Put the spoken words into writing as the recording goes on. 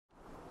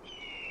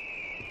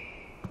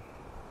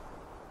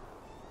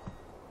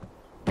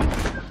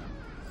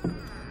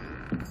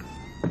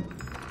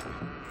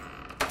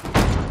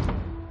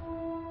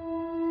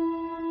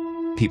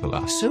People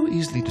are so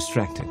easily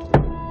distracted.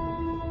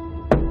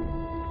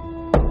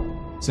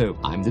 So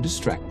I'm the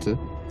distractor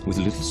with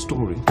a little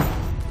story.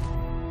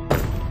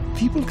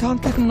 People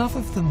can't get enough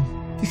of them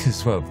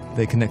because, well,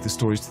 they connect the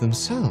stories to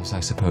themselves, I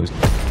suppose.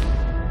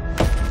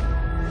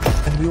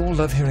 And we all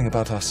love hearing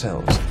about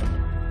ourselves.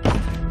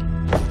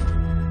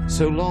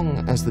 So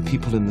long as the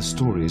people in the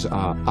stories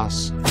are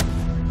us,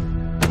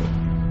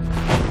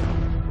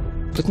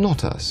 but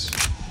not us.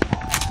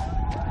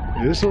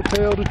 This'll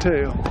tell the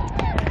tale.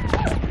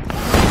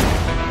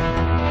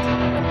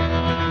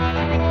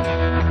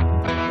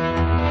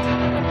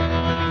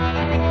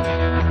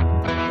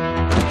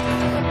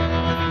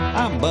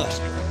 I'm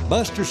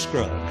Buster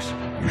Scruggs.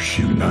 You're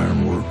shooting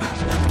ironwork.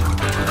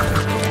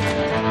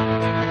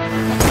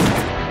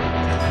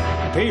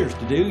 Appears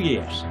to do,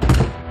 yes.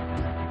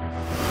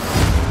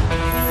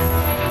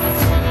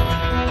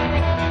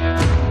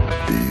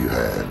 Do you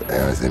have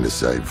anything to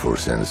say before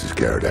sentence is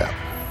carried out?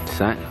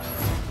 Sentence?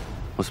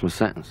 What's my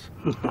sentence?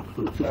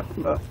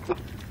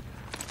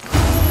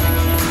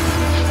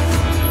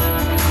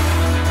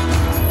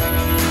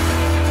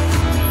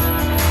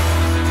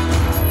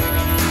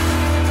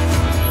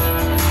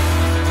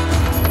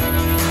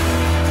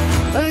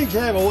 Things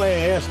have a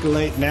way of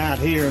escalating out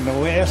here in the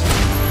West.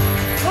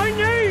 My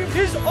name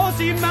is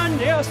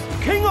Ozymandias,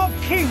 King of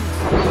Kings.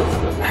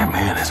 That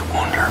man is a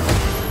wonder.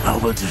 Oh,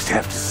 we'll just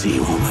have to see,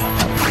 won't we?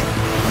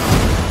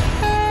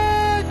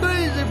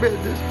 Crazy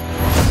business.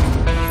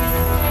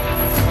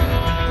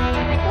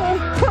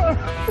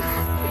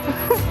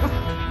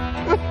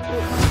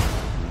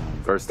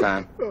 First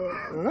time?